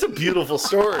beautiful. That's a beautiful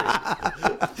story.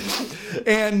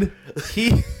 And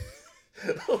he...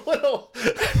 Well,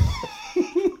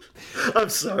 I'm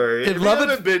sorry. If you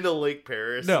haven't been to Lake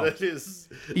Paris, that is...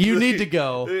 You need to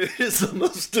go. It is the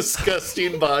most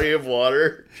disgusting body of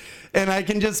water. And I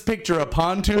can just picture a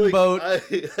pontoon boat. I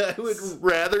would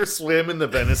rather swim in the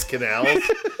Venice Canal.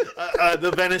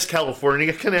 The Venice,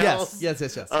 California Canal.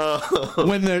 Yes.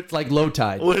 When it's like low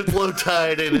tide. When it's low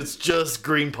tide and it's just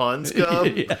green pond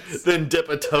scum, then dip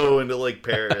a toe into Lake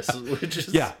Paris, which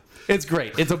is... Yeah. It's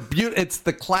great. It's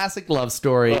the classic love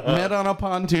story. Met on a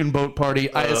pontoon boat party.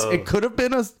 It could have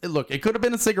been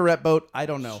a cigarette boat. I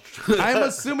don't know. I'm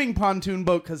assuming pontoon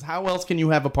boat because how else can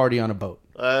you have a party on a boat?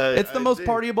 It's the most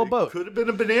partiable boat. Could have been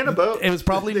a banana boat. It was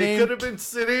probably named. They could have been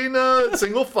sitting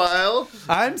single file.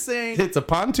 I'm saying it's a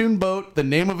pontoon boat. The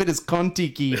name of it is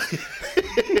Kon-Tiki.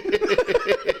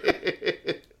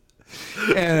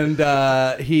 And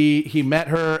he met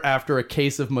her after a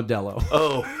case of Modelo.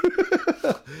 Oh.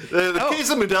 The case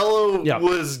of Modelo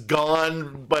was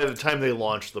gone by the time they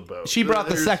launched the boat. She brought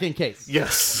the second case.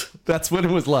 Yes. That's when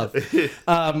it was love.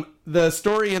 The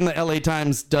story in the LA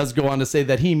Times does go on to say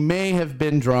that he may have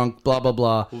been drunk, blah, blah,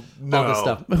 blah, all this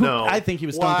stuff. No. I think he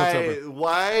was stone cold sober.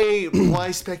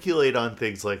 Why speculate on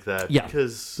things like that? Yeah.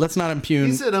 Because let's not impugn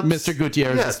Mr.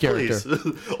 Gutierrez's character.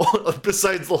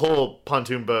 Besides the whole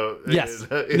pontoon boat. Yes.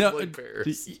 In Lake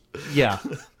Paris. Yeah.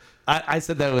 I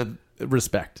said that with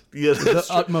respect. Yeah, the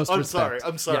utmost respect.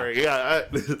 I'm sorry. Yeah,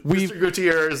 Mr.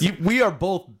 Gutierrez. We are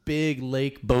both big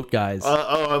lake boat guys.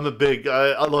 I'm a big.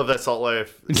 I love that salt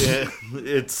life. Yeah,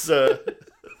 it's. You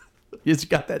just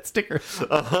got that sticker.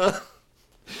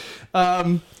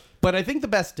 But I think the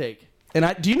best take.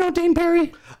 And do you know Dane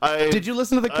Perry? Did you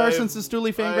listen to the Carson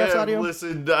Sestouli Fangraphs audio?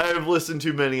 I have listened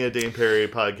to many a Dane Perry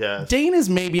podcast. Dane is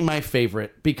maybe my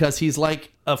favorite because he's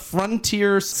like a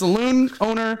frontier saloon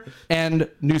owner and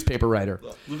newspaper writer.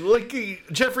 Like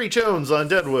Jeffrey Jones on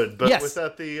Deadwood, but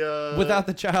without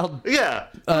the child. Yeah,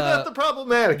 without the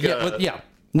problematic.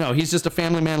 No, he's just a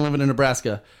family man living in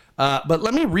Nebraska. But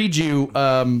let me read you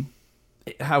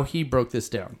how he broke this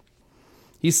down.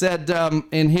 He said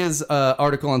in his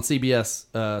article on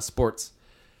CBS Sports,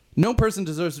 no person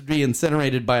deserves to be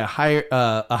incinerated by a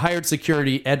hired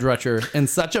security edge rusher in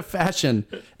such a fashion,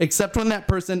 except when that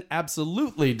person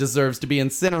absolutely deserves to be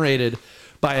incinerated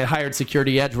by a hired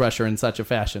security edge rusher in such a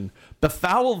fashion.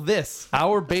 Befoul this,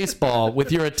 our baseball,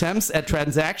 with your attempts at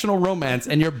transactional romance,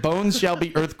 and your bones shall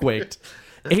be earthquaked.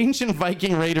 Ancient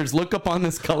Viking raiders look upon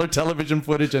this color television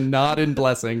footage and nod in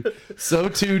blessing. So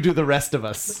too do the rest of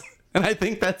us. And I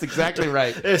think that's exactly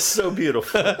right. It's so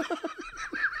beautiful.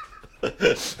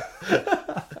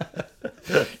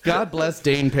 God bless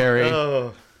Dane Perry.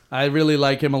 Oh. I really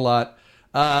like him a lot.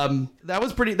 That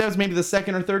was maybe the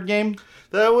second or third game.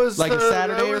 That was like a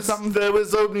Saturday or something. That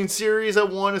was opening series. I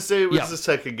want to say it was the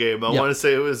second game. I want to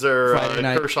say it was our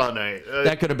Kershaw night.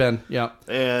 That could have been, yeah.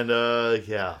 And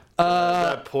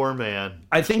that poor man.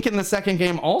 I think in the second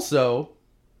game also,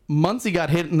 Muncy got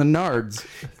hit in the nards.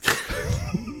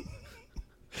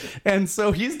 And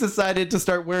so he's decided to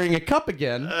start wearing a cup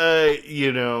again. I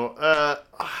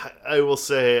will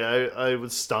say I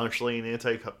was staunchly an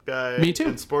anti-cup guy. Me too.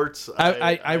 In sports.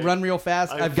 I run real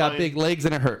fast. I've got big legs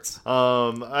and it hurts.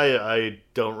 I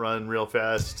don't run real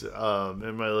fast,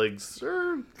 and my legs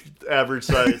are average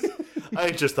size.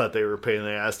 I just thought they were a pain in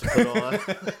the ass to put on.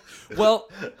 Well,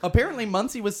 apparently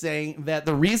Muncie was saying that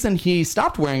the reason he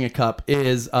stopped wearing a cup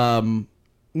is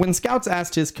when scouts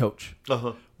asked his coach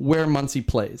where Muncie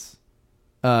plays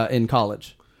in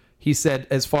college, he said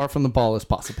as far from the ball as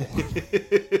possible.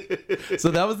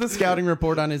 So that was the scouting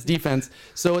report on his defense.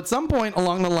 So at some point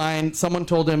along the line, someone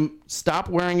told him, stop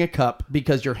wearing a cup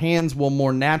because your hands will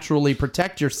more naturally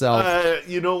protect yourself.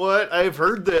 You know what? I've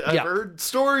heard that. I've heard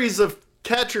stories of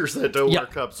catchers that don't wear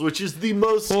cups, which is the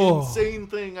most insane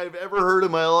thing I've ever heard in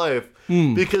my life,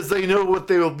 because they know what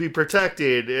they will be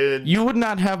protected, and you would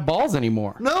not have balls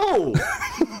anymore. No.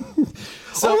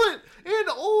 So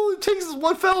all it takes is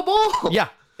one foul ball. Yeah,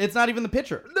 it's not even the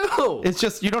pitcher. No, it's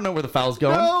just you don't know where the foul's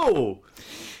going. No.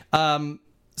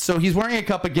 So he's wearing a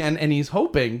cup again, and he's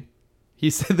hoping. He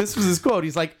said this was his quote.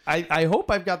 He's like, I hope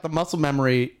I've got the muscle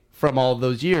memory from all of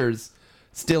those years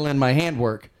still in my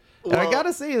handwork. And I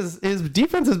gotta say, his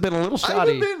defense has been a little shoddy.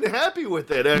 I haven't been happy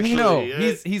with it, actually. No,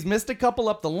 he's missed a couple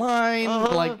up the line.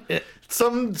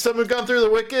 Some have gone through the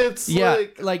wickets. Yeah,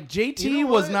 like JT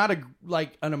was not an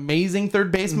amazing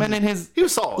third baseman in his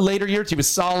later years. He was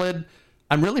solid.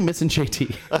 I'm really missing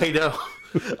JT. I know.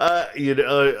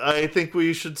 I think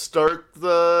we should start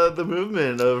the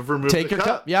movement of remove Take the your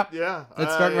cup. Yep. Yeah,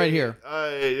 it's starting right here.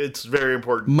 It's very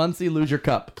important. Muncie, lose your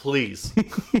cup, please.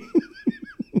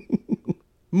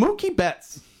 Mookie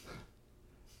Betts.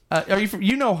 Are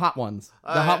you know Hot Ones?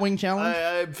 The Hot Wing Challenge?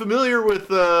 I'm familiar with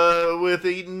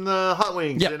eating hot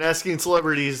wings and asking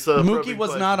celebrities. Mookie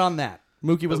was not on that.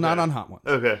 Mookie was not on Hot Ones.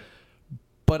 Okay.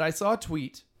 But I saw a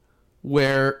tweet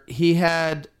where he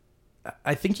had,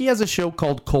 I think he has a show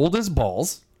called Cold as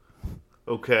Balls.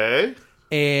 Okay.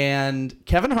 And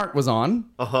Kevin Hart was on.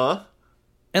 Uh-huh.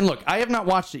 And look, I have not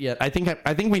watched it yet. I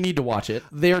think we need to watch it.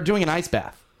 They are doing an ice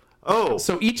bath. Oh.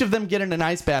 So each of them get in an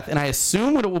ice bath, and I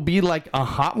assume it will be like a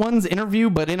Hot Ones interview,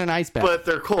 but in an ice bath. But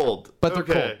they're cold. But they're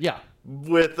cold, yeah.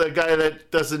 With a guy that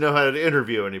doesn't know how to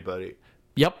interview anybody.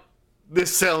 Yep.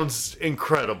 This sounds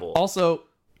incredible. Also,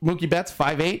 Mookie Betts,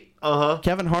 5'8". Uh-huh.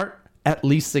 Kevin Hart, at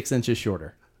least 6 inches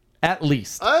shorter. At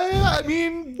least. I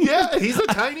mean, yeah, he's a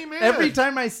tiny man. Every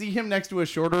time I see him next to a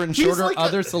shorter and shorter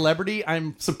other celebrity,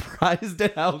 I'm surprised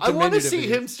at how I want to see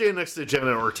him stand next to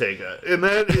Jenna Ortega. And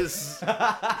that is...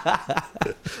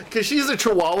 Because she's a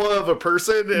chihuahua of a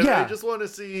person, and I just want to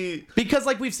see... Because,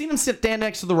 we've seen him stand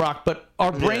next to The Rock, but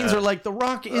our brains are like, The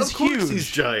Rock is huge. Of course he's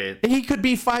giant. He could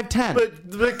be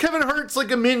 5'10". But Kevin Hart's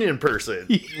like a minion person.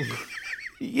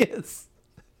 Yes.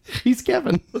 He's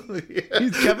Kevin.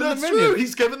 He's Kevin the Minion. True.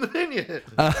 He's Kevin the Minion.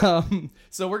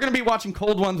 So we're going to be watching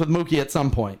Cold Ones with Mookie at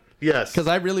some point. Yes. Because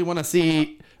I really want to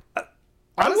see... I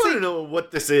want to know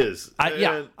what this is.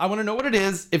 I want to know what it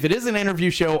is. If it is an interview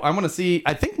show, I want to see...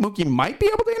 I think Mookie might be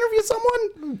able to interview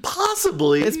someone.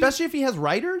 Possibly. Especially if he has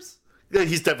writers. Yeah,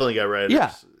 he's definitely got writers.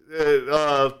 Yeah.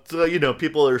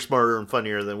 People are smarter and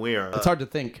funnier than we are. It's hard to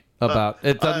think about.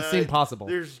 It doesn't seem possible.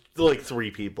 There's 3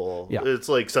 people. Yeah. It's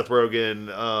like Seth Rogen,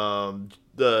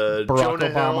 Barack Jonah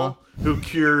Obama, Hill, who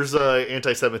cures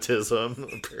anti-Semitism,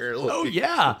 apparently. Oh,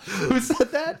 yeah. Who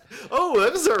said that? Oh,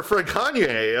 that was our friend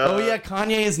Kanye.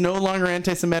 Kanye is no longer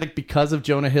anti-Semitic because of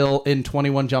Jonah Hill in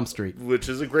 21 Jump Street. Which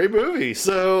is a great movie,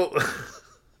 so...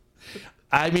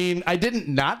 I mean, I didn't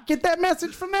not get that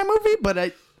message from that movie, but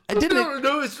I didn't...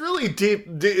 No, it's really deep.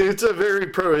 It's a very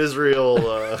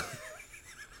pro-Israel...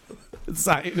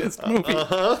 Zionist movie.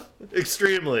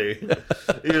 Extremely.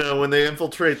 When they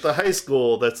infiltrate the high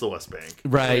school, that's the West Bank.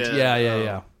 Right.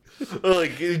 Yeah.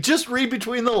 Just read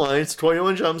between the lines.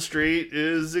 21 Jump Street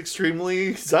is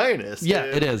extremely Zionist. Yeah,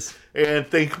 it is. And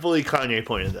thankfully, Kanye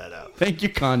pointed that out. Thank you,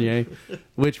 Kanye.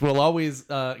 Which we'll always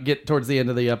get towards the end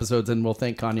of the episodes, and we'll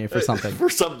thank Kanye for something. For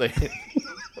something.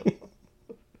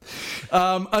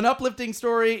 An uplifting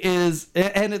story is,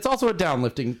 and it's also a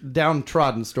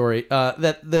downtrodden story,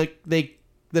 that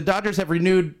the Dodgers have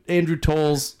renewed Andrew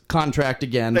Tolle's contract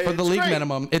again for the league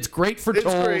minimum. It's great for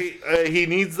Toll. It's great. He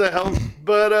needs the help,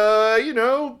 but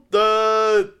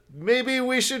maybe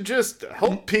we should just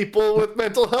help people with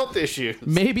mental health issues.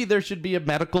 Maybe there should be a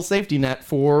medical safety net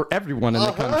for everyone in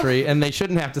the country, and they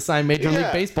shouldn't have to sign Major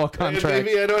League Baseball contracts.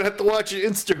 Maybe I don't have to watch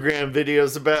Instagram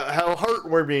videos about how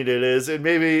heartwarming it is, and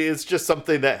maybe it's just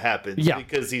something that happens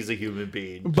because he's a human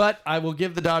being. But I will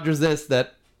give the Dodgers this,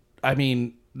 that, I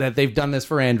mean, that they've done this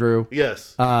for Andrew.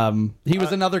 Yes. He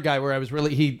was another guy where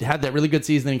he had that really good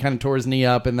season and he kind of tore his knee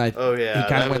up and he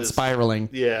kind of went spiraling.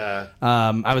 Yeah.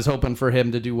 I was hoping for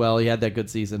him to do well. He had that good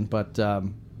season, but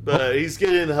he's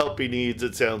getting the help he needs,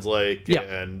 it sounds like. Yeah.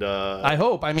 And I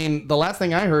hope. I mean, the last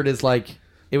thing I heard is like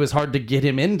it was hard to get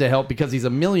him into help because he's a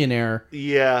millionaire.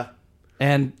 Yeah.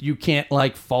 And you can't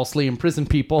like falsely imprison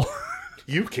people.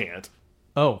 You can't.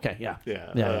 Oh, okay, yeah.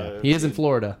 Yeah. He is in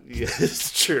Florida. Yeah,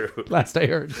 it's true. Last I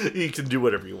heard. You can do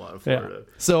whatever you want in Florida.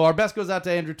 Yeah. So our best goes out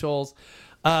to Andrew Tolles.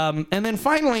 And then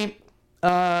finally,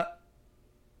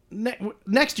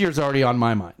 next year's already on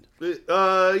my mind.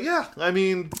 Yeah. I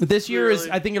mean, this year is.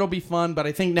 I think it'll be fun, but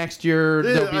I think next year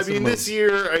there'll be some moves. This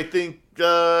year I think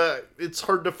it's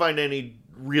hard to find any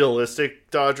realistic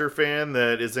Dodger fan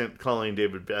that isn't calling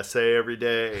David Besse every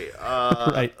day.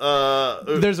 Right.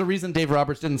 There's a reason Dave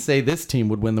Roberts didn't say this team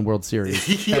would win the World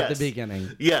Series at the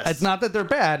beginning. Yes. It's not that they're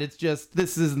bad. It's just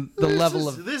this is the level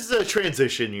of. This is a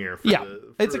transition year.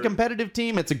 It's a competitive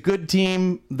team. It's a good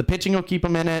team. The pitching will keep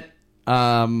them in it.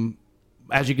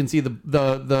 As you can see,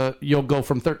 the you'll go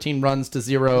from 13 runs to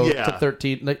 0 to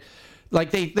 13. Like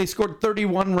they scored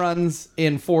 31 runs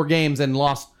in 4 games and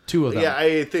lost 2 of them. Yeah,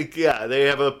 I think they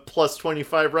have a plus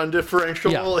 25 run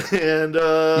differential and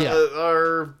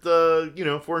are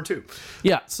 4-2.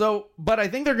 Yeah. So, but I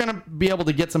think they're going to be able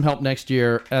to get some help next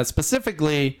year,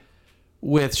 specifically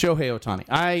with Shohei Ohtani.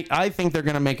 I think they're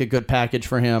going to make a good package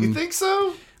for him. You think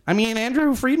so? I mean,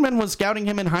 Andrew Friedman was scouting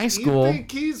him in high school. You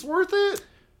think he's worth it?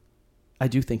 I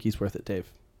do think he's worth it, Dave.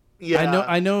 Yeah.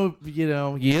 I know.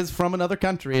 He is from another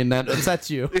country, and that upsets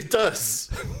you. It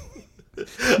does.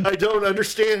 I don't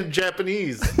understand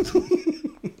Japanese.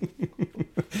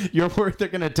 You're worried they're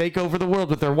going to take over the world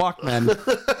with their Walkmen.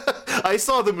 I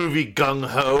saw the movie Gung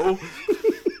Ho.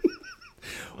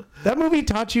 That movie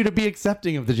taught you to be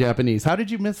accepting of the Japanese. How did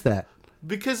you miss that?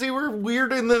 Because they were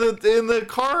weird in the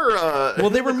car. Well,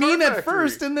 they were mean at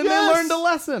first, and then they learned a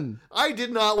lesson. I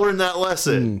did not learn that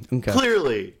lesson. Okay.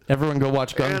 Clearly. Everyone go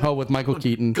watch Gung Ho with Michael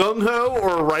Keaton. Gung Ho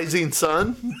or Rising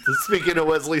Sun? Speaking of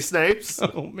Wesley Snipes.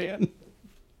 Oh, man.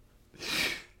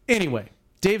 Anyway,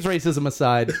 Dave's racism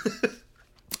aside,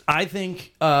 I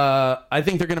think they're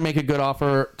going to make a good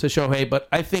offer to Shohei, but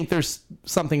I think there's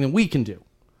something that we can do.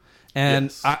 And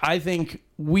yes. I think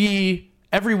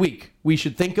every week, we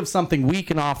should think of something we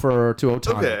can offer to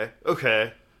Ohtani.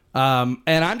 Okay. And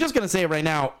I'm just going to say it right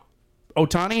now.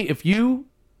 Ohtani,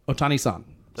 Ohtani-san.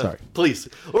 Sorry. Please.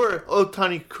 Or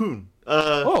Ohtani-kun.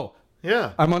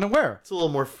 Yeah. I'm unaware. It's a little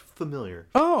more familiar.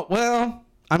 Oh, well,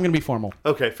 I'm going to be formal.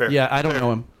 Okay, fair. Yeah, I don't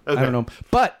know him. Okay. I don't know him.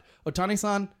 But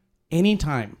Ohtani-san,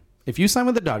 anytime, if you sign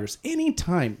with the Dodgers,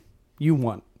 anytime you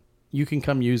want, you can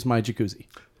come use my jacuzzi.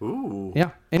 Ooh.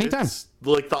 Yeah, anytime. It's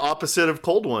like the opposite of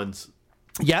cold ones.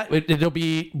 Yeah, it'll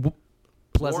be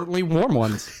pleasantly warm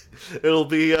ones. It'll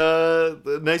be a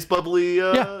nice, bubbly,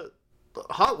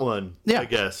 hot one, I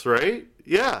guess, right?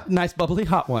 Yeah. Nice, bubbly,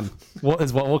 hot one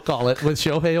is what we'll call it with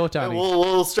Shohei Ohtani.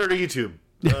 We'll start a YouTube.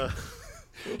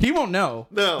 He won't know.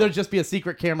 No. There'll just be a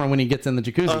secret camera when he gets in the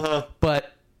jacuzzi.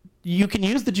 But you can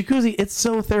use the jacuzzi. It's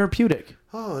so therapeutic.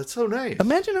 Oh, it's so nice.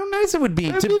 Imagine how nice it would be.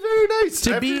 That'd be very nice.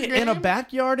 To be in a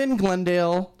backyard in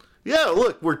Glendale. Yeah,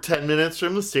 look, we're 10 minutes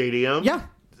from the stadium. Yeah.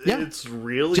 It's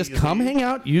really just easy. Come hang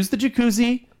out, use the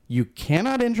jacuzzi. You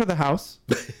cannot enter the house.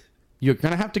 You're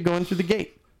going to have to go in through the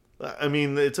gate. I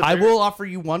mean, I will offer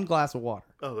you 1 glass of water.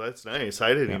 Oh, that's nice.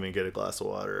 I didn't even get a glass of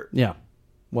water. Yeah.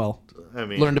 Well, I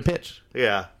mean, learn to pitch.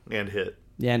 Yeah, and hit.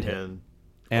 Yeah, and hit. And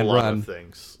a lot run. of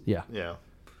things. Yeah. Yeah.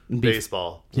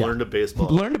 Baseball. Yeah. Learn to baseball.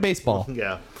 Learn to baseball.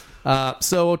 Yeah.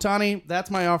 So, Ohtani, that's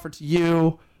my offer to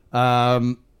you.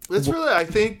 It's really, I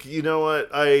think, you know what?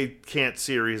 I can't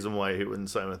see a reason why he wouldn't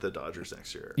sign with the Dodgers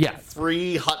next year. Yeah.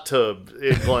 Free hot tub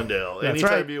in Glendale. That's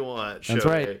anytime right. you want. That's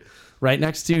right. Right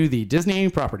next to the Disney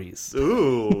properties.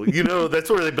 Ooh, that's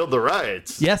where they build the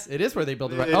rides. Yes, it is where they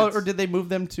build the rides. Oh, or did they move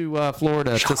them to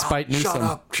Florida to spite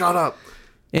Newsom? Shut up.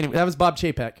 Anyway, that was Bob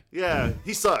Chapek. Yeah,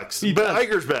 he sucks. He but does.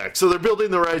 Iger's back, so they're building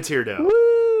the rides here now.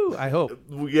 Woo! I hope.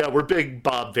 Yeah, we're big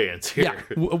Bob fans here.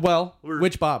 Yeah. Well,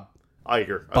 which Bob?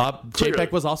 Iger. Bob Clearly.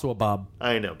 Chapek was also a Bob.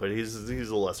 I know, but he's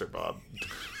a lesser Bob.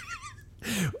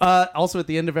 Also, at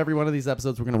the end of every one of these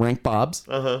episodes, we're going to rank Bobs.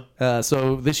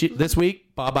 So this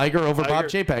week, Bob Iger over Bob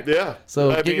Chapek. Yeah.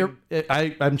 So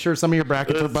I'm sure some of your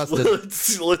brackets are busted.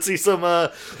 Let's see some.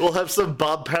 We'll have some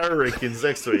Bob power rankings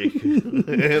next week,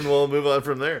 and we'll move on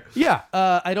from there. Yeah.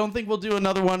 I don't think we'll do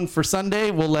another one for Sunday.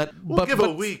 We'll give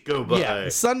a week go by. Yeah.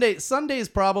 Sundays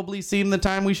probably seem the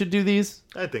time we should do these.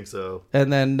 I think so.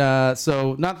 And then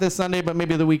so not this Sunday, but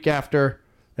maybe the week after,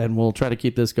 and we'll try to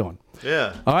keep this going.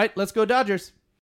 Yeah. All right. Let's go Dodgers.